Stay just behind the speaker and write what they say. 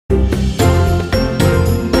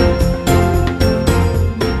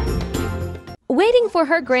for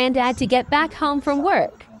her granddad to get back home from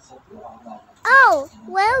work. Oh,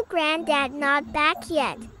 well, Granddad not back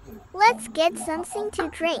yet. Let's get something to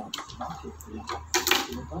drink.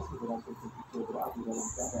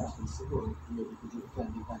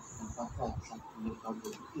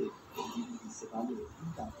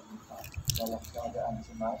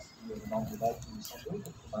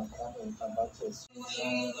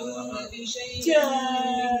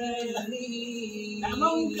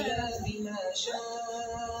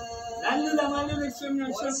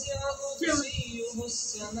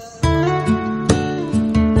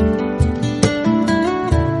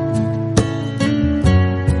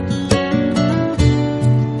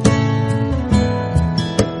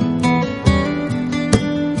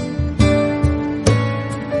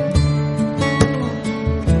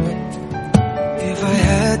 If I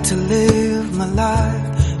had to live my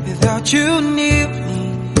life without you near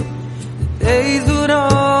me, the days would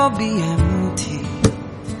all be empty.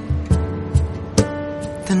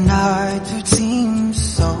 The nights would seem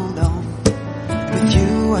so long. With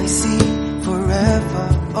you I see forever,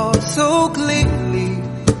 oh so clearly.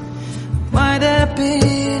 Might have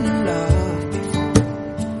been in love before,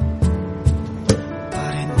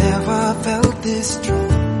 but I never felt this strong.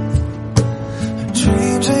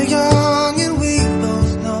 Dreams are young and we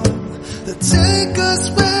both know they'll take us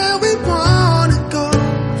where we wanna go.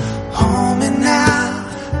 Hold me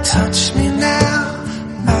now, touch me